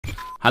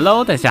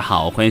Hello， 大家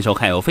好，欢迎收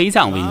看由飞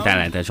将为您带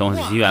来的中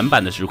文原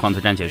版的实况特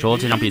战解说。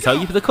这场比赛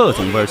1P的克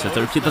总 vs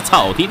 2P 的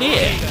草地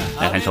猎，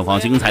来看双方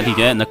精彩对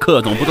决。那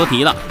克总不多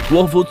提了，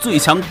国服最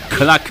强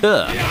克拉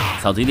克，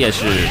草地猎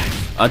是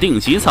顶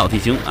级草地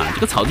精啊。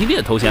这个草地猎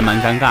的头衔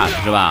蛮尴尬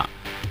的，是吧？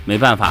没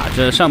办法，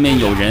这上面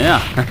有人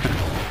啊。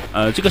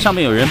这个上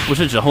面有人不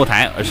是指后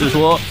台，而是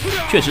说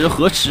确实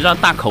河池啊、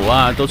大口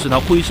啊都是他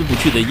挥之不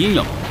去的阴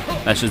影。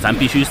但是咱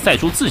必须赛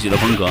出自己的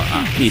风格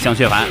啊，逆向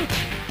血反。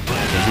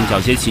前行角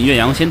斜秦岳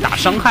阳先打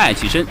伤害，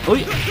起身，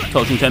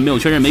跳出拳没有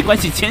确认没关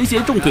系，前斜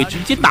重腿直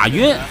接打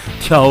晕，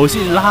挑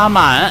衅拉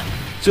满，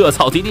这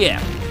草地猎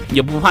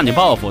也不怕你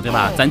报复，对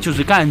吧？咱就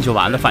是干就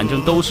完了，反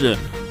正都是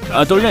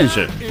都认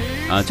识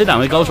啊。这两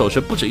位高手是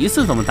不止一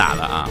次这么打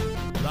了啊。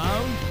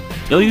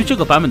由于这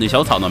个版本的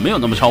小草呢没有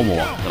那么超模，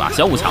对吧？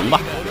小五强吧，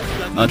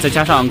再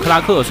加上克拉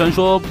克虽然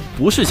说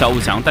不是小五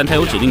强，但他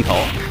有指令头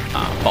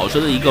啊，保持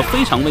了一个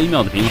非常微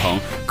妙的平衡，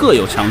各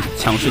有强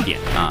势点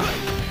啊。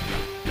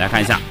来看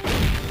一下。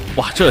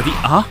哇，这地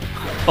啊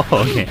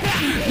 ，OK，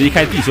 离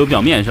开地球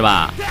表面是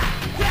吧？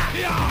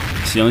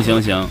行，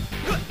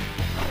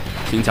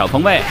行角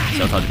空位，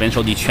小草这边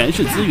手里全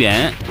是资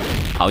源，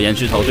好言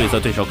之头对策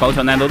对手高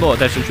跳奈多洛，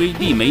但是追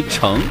地没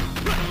成。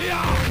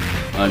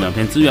两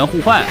边资源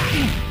互换，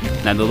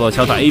奈多洛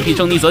小草 AP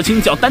正逆则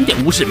轻脚单点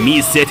无视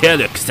 ，Miss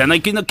Alex 在那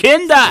跟着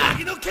Kenda，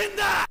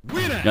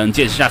 让你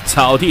见识下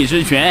草地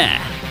之拳。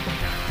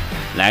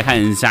来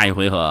看下一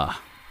回合。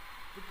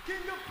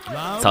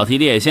草地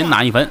猎先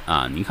拿1分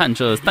啊！你看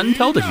这单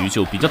挑的局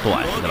就比较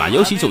短，对吧？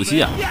尤其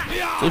97啊，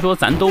所以说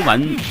咱都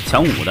玩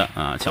强5的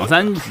啊，强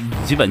3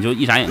基本就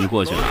一眨眼就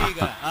过去了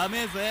啊，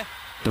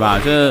对吧？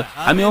这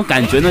还没有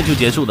感觉呢就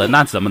结束了，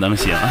那怎么能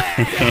行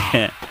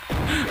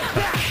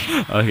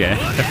？OK，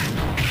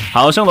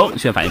 好，升龙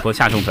血反一波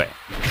下重腿，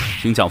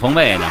寻角锋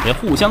位，两边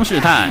互相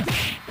试探，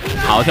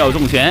好跳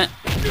重拳，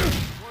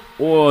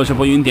哇，这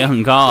波晕点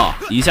很高，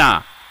一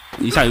下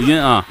有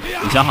晕啊，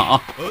你想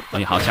好，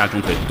好下重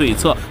腿对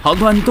侧，好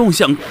乱动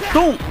想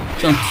动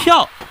想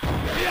跳，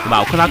对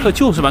吧？克拉克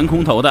就是玩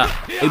空投的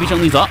 ，AB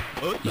正逆则，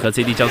一颗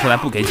CD 交出来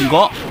不给进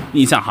攻，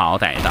逆向好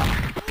逮的，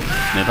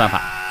没办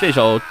法，这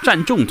手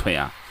站重腿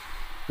啊，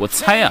我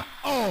猜啊，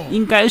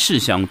应该是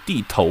想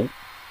地头，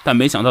但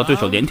没想到对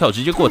手连跳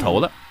直接过头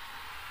了。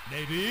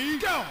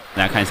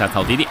来看一下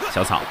草地猎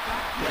小草，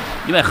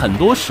因为很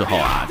多时候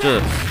啊，这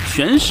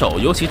选手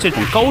尤其这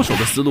种高手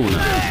的思路呢，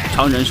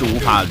常人是无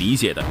法理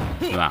解的，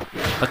对吧？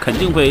他肯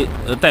定会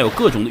带有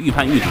各种的预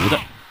判预读的，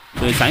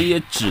所以咱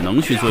也只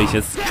能去做一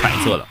些揣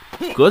测了。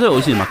格斗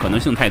游戏嘛，可能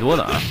性太多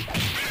了啊。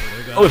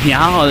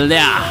漂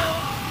亮！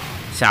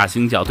下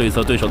行角对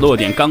策对手落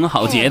点刚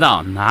好截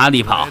到，哪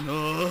里跑？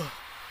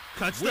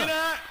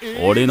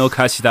我雷诺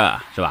卡西的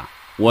是吧？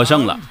我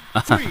胜了。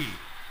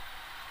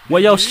我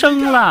要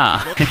升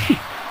了，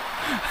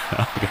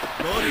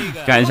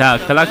看一下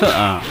克拉克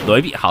啊，裸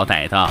AB 好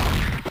逮到啊！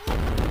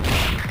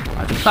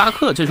这克拉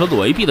克这手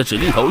裸 AB 的指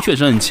令头确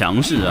实很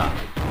强势啊，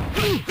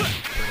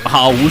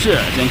好无视，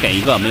先给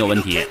一个没有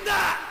问题。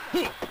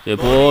这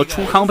波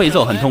出康被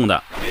揍很痛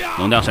的，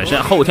能量闪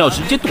身后跳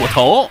直接躲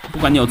头，不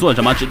管你有做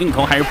什么，指令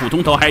头还是普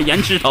通头还是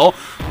延迟头，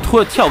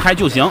跳开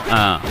就行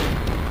啊！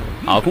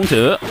好空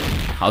ถื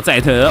好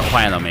再ถื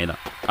坏了没了，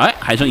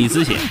还剩1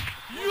丝血。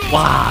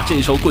哇，这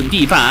手滚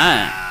地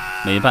板，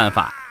没办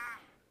法。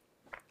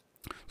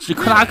这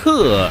克拉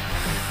克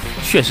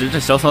确实，这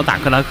小草打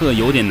克拉克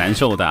有点难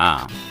受的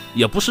啊，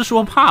也不是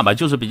说怕吧，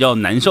就是比较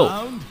难受，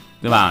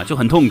对吧？就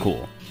很痛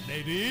苦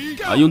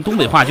啊。用东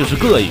北话就是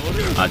膈应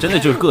啊，真的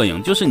就是膈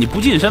应，就是你不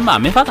近身吧，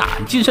没法打；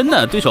你近身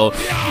的对手，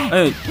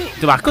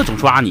对吧？各种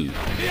抓你。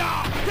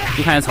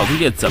就看草地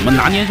猎怎么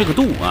拿捏这个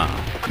度啊，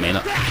没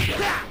了。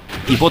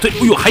一波推，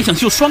还想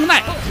秀双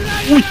奈，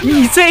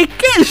你在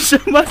干什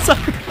么？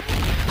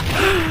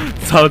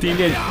草地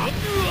猎，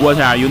我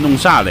下又弄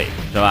煞嘞，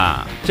是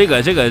吧？这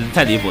个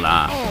太离谱了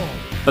啊！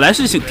本来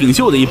是挺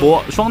秀的一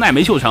波，双奈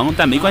没秀成，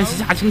但没关系，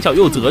下轻巧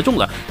又折中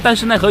了。但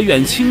是奈何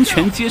远清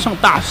拳接上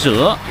大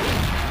折，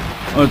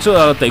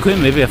这得亏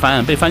没被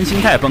翻，被翻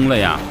心态崩了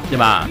呀，对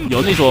吧？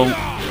有那种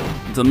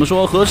怎么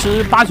说何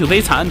时8、9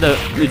杯惨的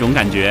那种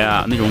感觉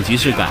啊，那种即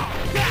视感。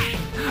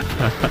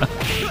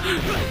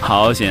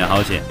好险，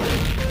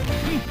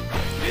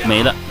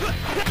没了，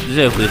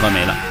这回合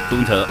没了，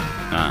空特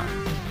啊。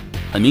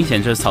很明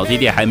显，这草地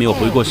猎还没有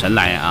回过神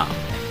来啊。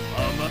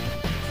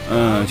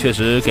确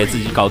实给自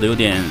己搞得有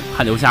点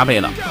汗流浃背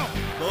了。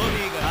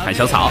看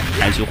小草，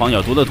开启黄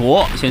鸟毒的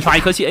图，先刷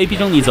一颗气 ，AP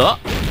正逆则，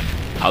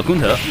好空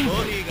特，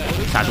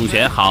下重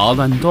拳，好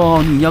乱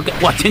动，你要给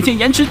哇前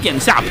延迟点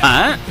下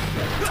盘。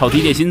草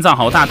地猎心脏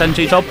好大，但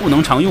这招不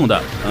能常用的，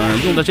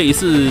用的这一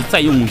次再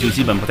用就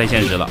基本不太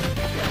现实了。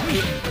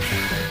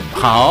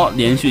好，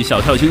连续小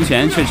跳轻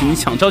拳，确实你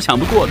抢招抢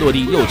不过，落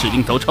地又指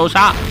令头超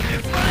杀。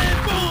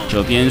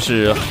这边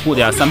是护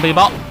点3背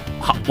包，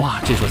好哇！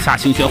这手下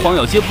轻拳黄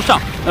咬接不上，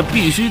那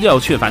必须要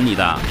确反你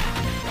的，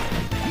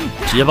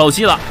直接暴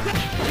击了。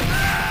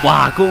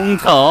哇，攻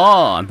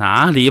头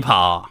哪里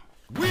跑？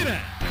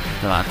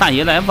对吧？大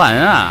爷来玩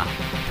啊，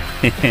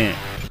嘿嘿，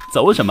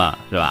走什么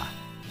是吧？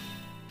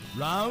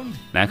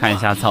来看一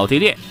下草地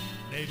猎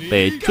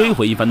被追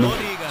回1分哦，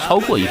超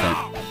过1分。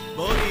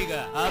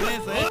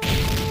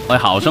哎，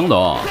好升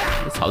龙！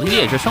草地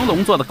猎这升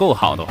龙做的够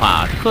好的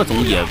话，克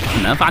总也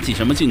很难发起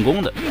什么进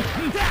攻的。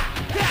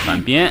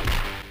反边，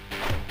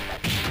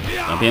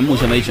目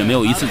前为止没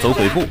有一次走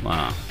鬼步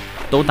啊，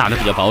都打得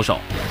比较保守。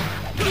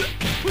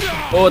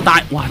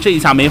哇，这一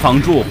下没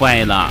防住，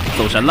坏了，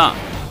走神了。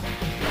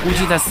估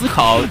计在思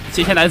考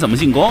接下来怎么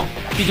进攻，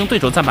毕竟对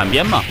手在板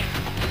边嘛。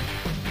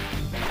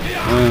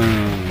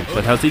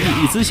手条 CD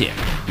一丝血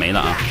没了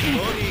啊！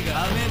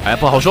哎，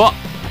不好说。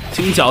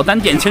轻脚单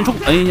点前冲，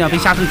哎呀，被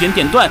下层点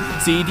点断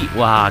CD，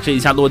 哇，这一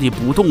下落地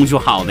不动就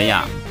好了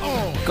呀。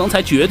刚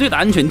才绝对的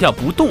安全跳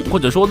不动，或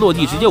者说落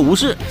地直接无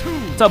视，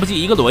再不济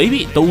一个裸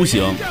AB 都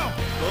行。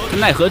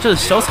奈何这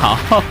小草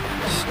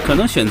可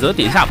能选择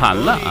点下盘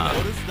了啊，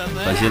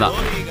可惜了。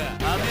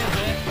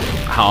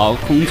好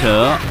空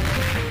折，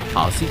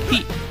好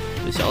CD，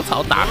 这小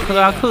草打克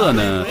拉克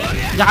呢，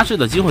压制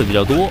的机会比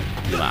较多，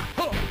对吧？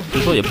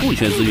所以说也不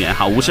缺资源，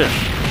好无视。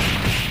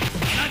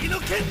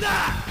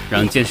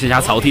让见识一下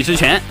草地之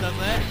拳，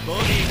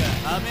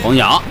红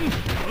咬，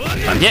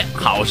反边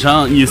好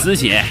升一丝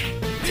血，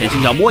前行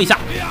脚摸一下，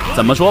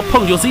怎么说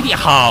碰就 CD，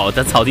 好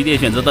的，草地猎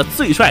选择的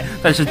最帅，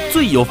但是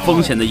最有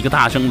风险的一个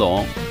大升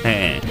龙，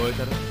哎，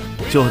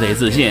就得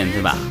自信，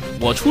对吧？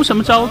我出什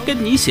么招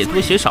跟你写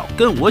多写少，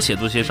跟我写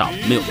多写少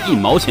没有1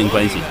毛钱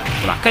关系，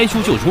对吧？该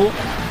出就出，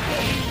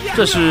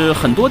这是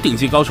很多顶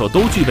级高手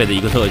都具备的一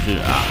个特质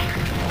啊。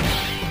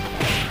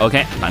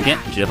OK， 反边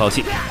直接抛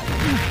弃。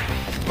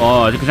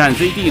这个战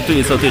ZD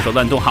对策对手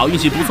乱动，好运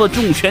气不错，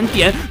重拳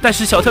点，但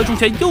是小跳重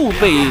拳又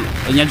被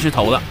岩石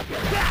投了。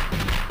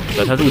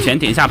小跳重拳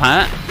点下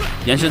盘，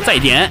岩石再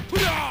点，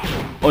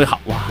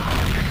好哇，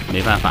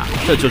没办法，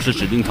这就是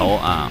指定投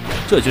啊，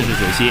这就是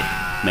97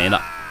没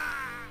了，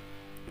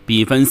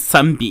比分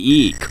3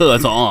比1，克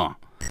总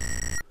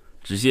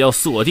直接要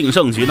锁定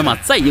胜局了嘛，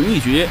再赢一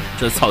局，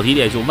这草地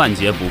猎就万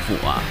劫不复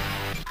啊。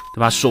对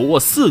吧？手握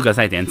4个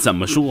赛点怎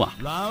么输啊？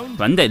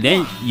咱得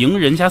连赢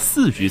人家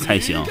4局才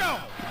行，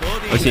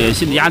而且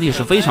心理压力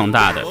是非常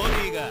大的。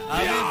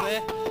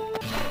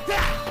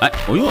哎，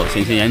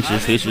前线延迟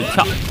垂直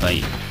跳可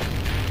以，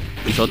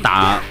一手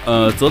打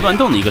则乱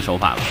动的一个手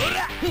法了，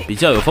比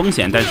较有风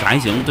险，但是还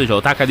行，对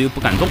手大概率不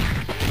敢动。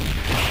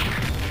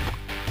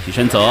起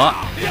身则，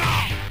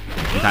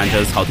你看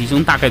这草地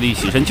星大概率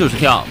起身就是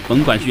跳，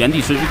甭管是原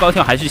地垂直高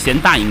跳还是弦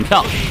大影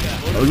跳，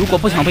如果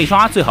不想被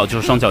刷，最好就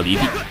是双脚离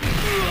地。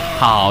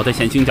好的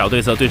前倾角对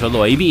策，对手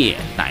裸 AB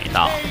逮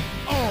到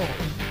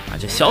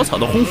这小草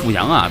的轰斧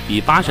扬啊，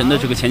比八神的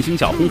这个前倾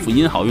角轰斧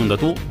音好用得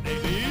多。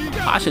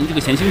八神这个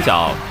前倾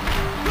角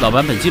老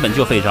版本基本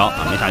就废招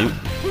啊，没啥用。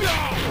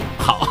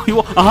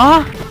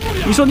好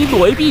你说你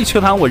裸 AB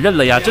缺盘我认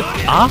了呀，这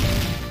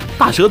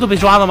大蛇都被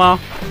抓了吗？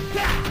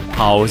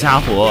好家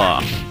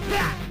伙，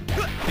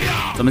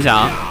怎么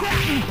讲？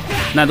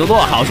奈多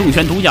多好重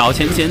拳毒咬，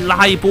前线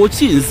拉一波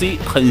进 C，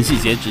 很细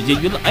节，直接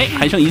晕了。哎，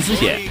还剩一丝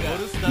血，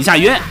一下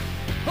晕。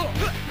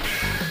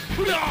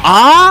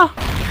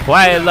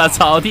坏了，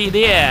草地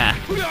猎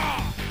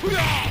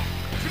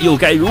又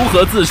该如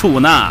何自处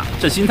呢？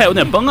这心态有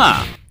点崩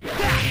啊。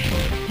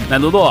奈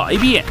多多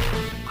AB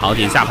好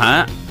点下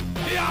盘，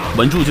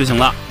稳住就行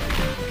了，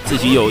自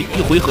己有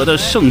1回合的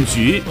胜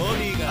局。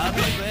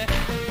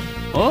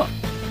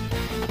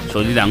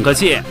手里2颗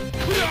气，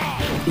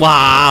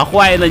哇，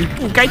坏了！你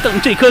不该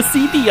等这颗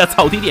CD 啊，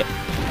草地猎。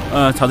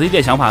草地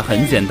猎想法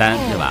很简单，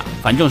对吧？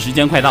反正时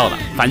间快到了，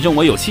反正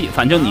我有气，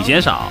反正你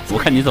减少，我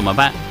看你怎么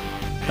办。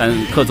但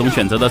克总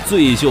选择的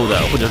最秀的，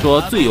或者说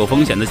最有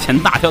风险的前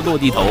大跳落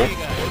地头，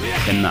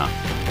天哪！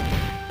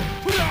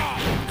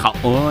好，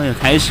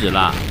开始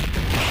了，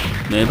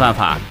没办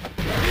法，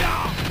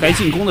该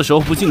进攻的时候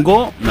不进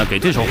攻，那给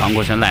对手缓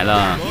过神来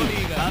了，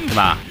对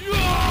吧？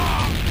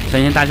相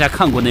信大家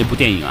看过那部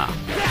电影啊，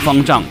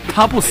方丈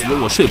他不死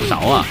我睡不着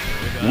啊，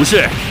无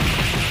视。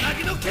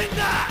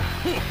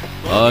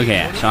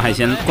OK， 伤害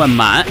先灌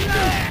满，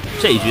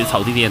这一局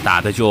草地猎打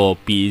的就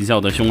比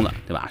较的凶了，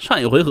对吧？上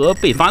一回合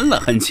被翻了，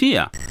很气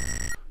啊。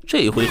这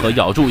一回合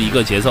咬住一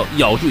个节奏，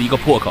咬住一个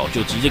破口，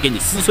就直接给你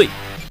撕碎，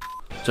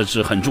这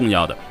是很重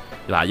要的，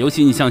对吧？尤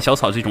其你像小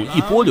草这种一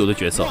波流的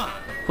角色，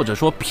或者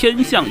说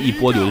偏向一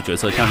波流的角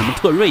色，像什么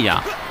特瑞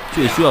呀，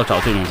最需要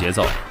找这种节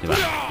奏，对吧？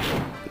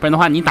不然的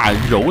话，你打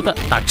柔的、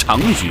打长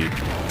局，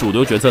主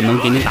流角色能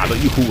给你打得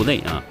欲哭无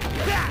泪啊。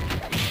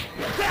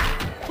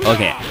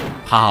OK。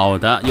好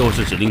的，又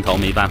是指令头，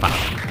没办法，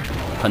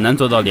很难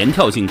做到连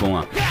跳进攻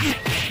啊。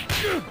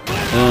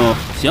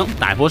行，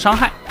打一波伤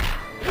害。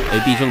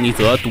AB 正离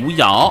则毒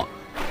咬，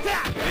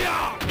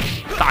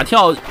大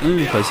跳，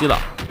可惜了。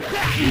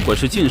如果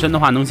是近身的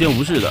话，能接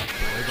无视的。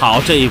好，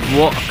这一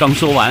波刚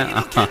说完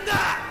啊，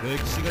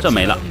这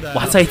没了。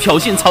哇，在挑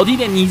衅草地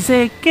猎，你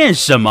在干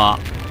什么？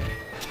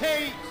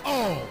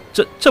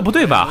这不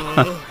对吧？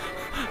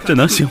这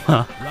能行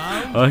吗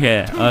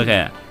？OK，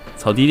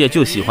 草地猎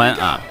就喜欢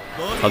啊。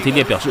草薙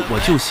烈表示，我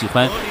就喜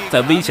欢在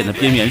危险的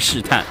边缘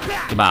试探，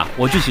对吧？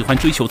我就喜欢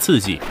追求刺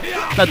激，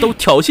那都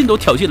挑衅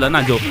了，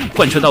那就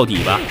贯彻到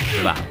底吧，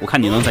对吧？我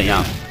看你能怎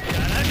样？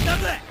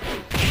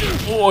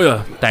哦哟，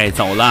带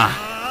走了，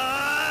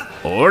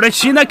我的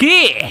西那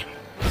给，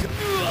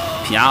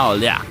漂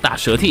亮，大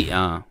蛇体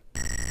啊，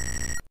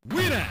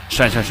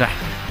帅，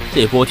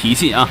这波提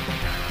气啊！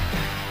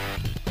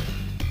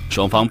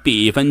双方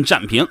比分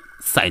战平，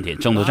赛点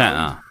争夺战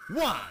啊！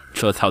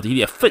这草薙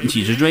烈奋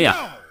起直追啊！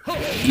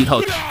一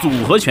套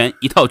组合拳，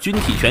一套军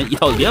体拳，一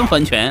套连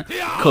环拳，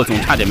克总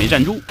差点没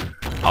站住。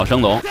好，升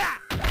龙。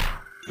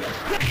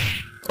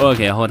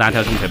OK， 后大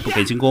跳重腿，不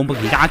给进攻，不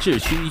给压制，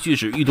区域拒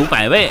止，预毒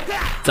百位，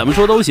怎么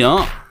说都行，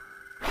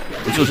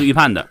就是预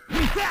判的。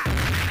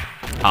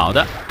好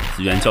的，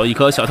资源交一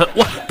颗小跳，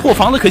哇，破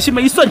防了，可惜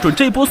没算准，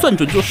这一波算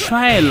准就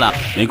帅了，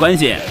没关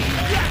系。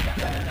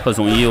克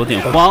总也有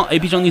点慌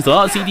 ，AP 郑尼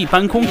泽 CD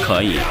搬空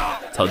可以，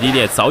草薙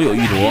烈早有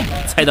预毒，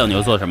猜到你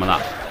要做什么了。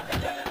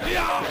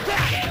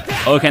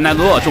OK， 奈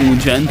洛重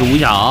拳毒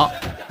咬，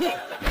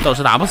倒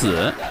是打不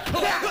死，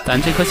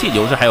但这颗气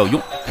留着还有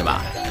用，对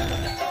吧？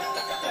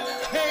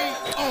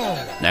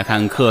来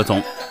看克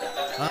总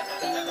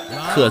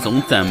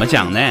怎么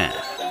讲呢？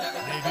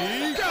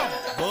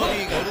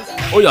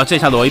哦哟，这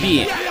下裸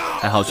AB，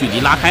 还好距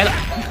离拉开了。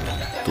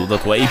独的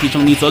图 AP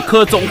郑尼泽，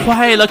克总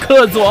坏了，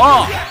克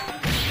总，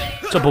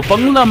这不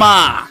疯了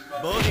吗？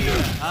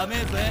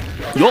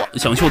哟，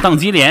想秀宕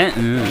机连，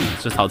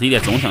这草薙烈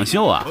总想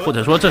秀啊，或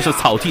者说这是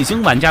草薙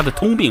星玩家的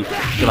通病，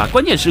对吧？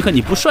关键时刻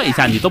你不帅一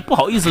下，你都不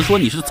好意思说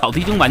你是草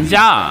薙星玩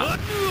家啊。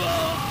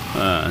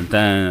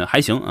但还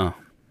行啊。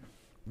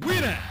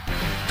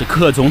这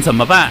克总怎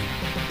么办？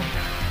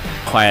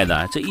坏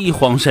了，这一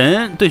晃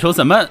神，对手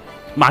怎么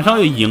马上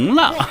又赢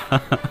了？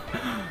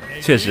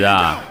确实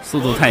啊，速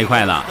度太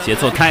快了，节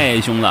奏太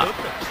凶了。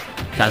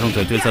下重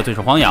腿对侧对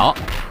手晃咬。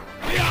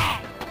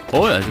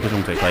哦哟，这个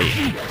重腿可以。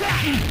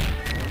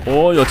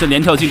哦哟，这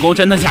连跳进攻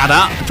真的假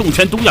的？重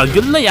拳毒咬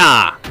晕了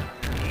呀！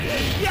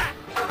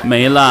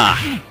没了，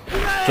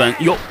转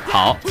哟，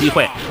好机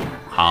会，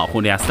好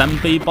护利亚3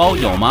背包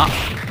有吗？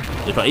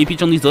这说 AP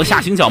郑尼泽下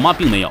行脚吗？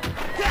并没有。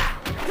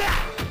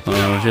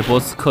这波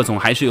克总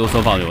还是有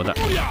所保留的，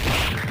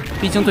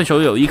毕竟对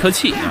手有一颗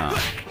气啊。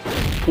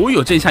哦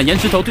哟，这下岩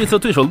石头对侧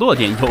对手落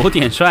点有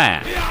点帅，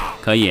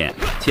可以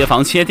切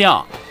防切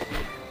掉。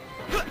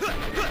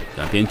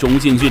两边中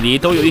近距离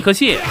都有一颗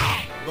气，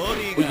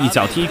一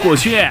脚踢过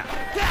去。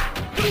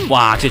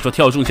哇，这手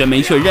跳重拳没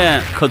确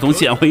认，克总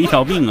捡回一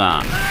条命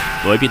啊！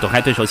罗伊比躲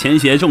开对手前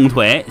斜重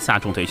腿，下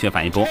重腿却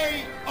反一波。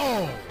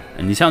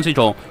你像这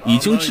种已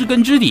经知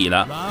根知底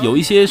了，有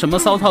一些什么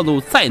骚套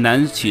路再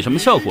难起什么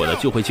效果的，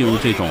就会进入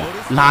这种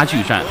拉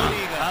锯战啊，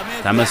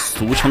咱们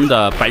俗称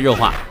的白热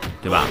化，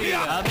对吧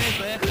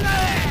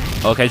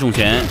 ？OK， 重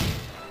拳，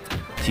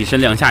起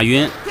身2下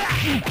晕，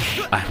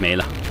哎，没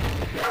了。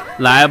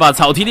来吧，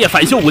草薙烈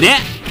反秀5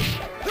连，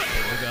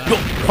哟，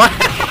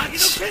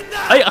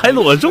哎呀，还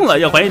裸中了，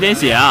要还一点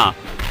血啊！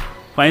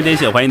还一点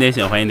血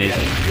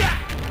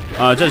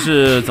啊！这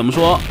是怎么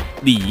说？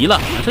礼仪了，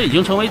这已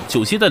经成为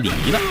9期的礼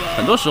仪了。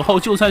很多时候，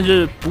就算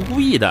是不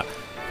故意的，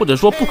或者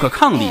说不可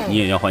抗力，你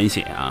也要还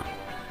血啊。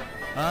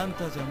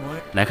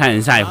来看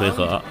下一回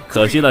合，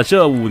可惜了，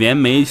这5连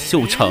没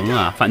秀成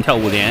啊，反跳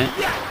5连，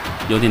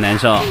有点难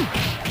受。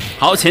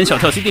好，前小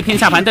跳 CD 偏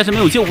下盘，但是没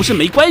有接无视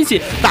没关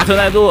系。大特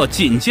奈洛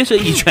紧接着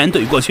一拳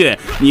怼过去，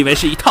你以为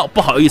是一套？不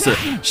好意思，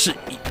是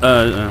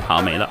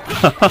好没了。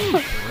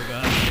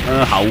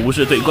好，无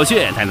视怼过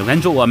去，太多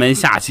关注，我们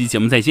下期节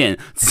目再见。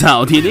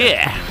草薙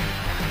烈，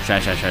帅，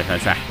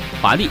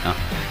华丽啊！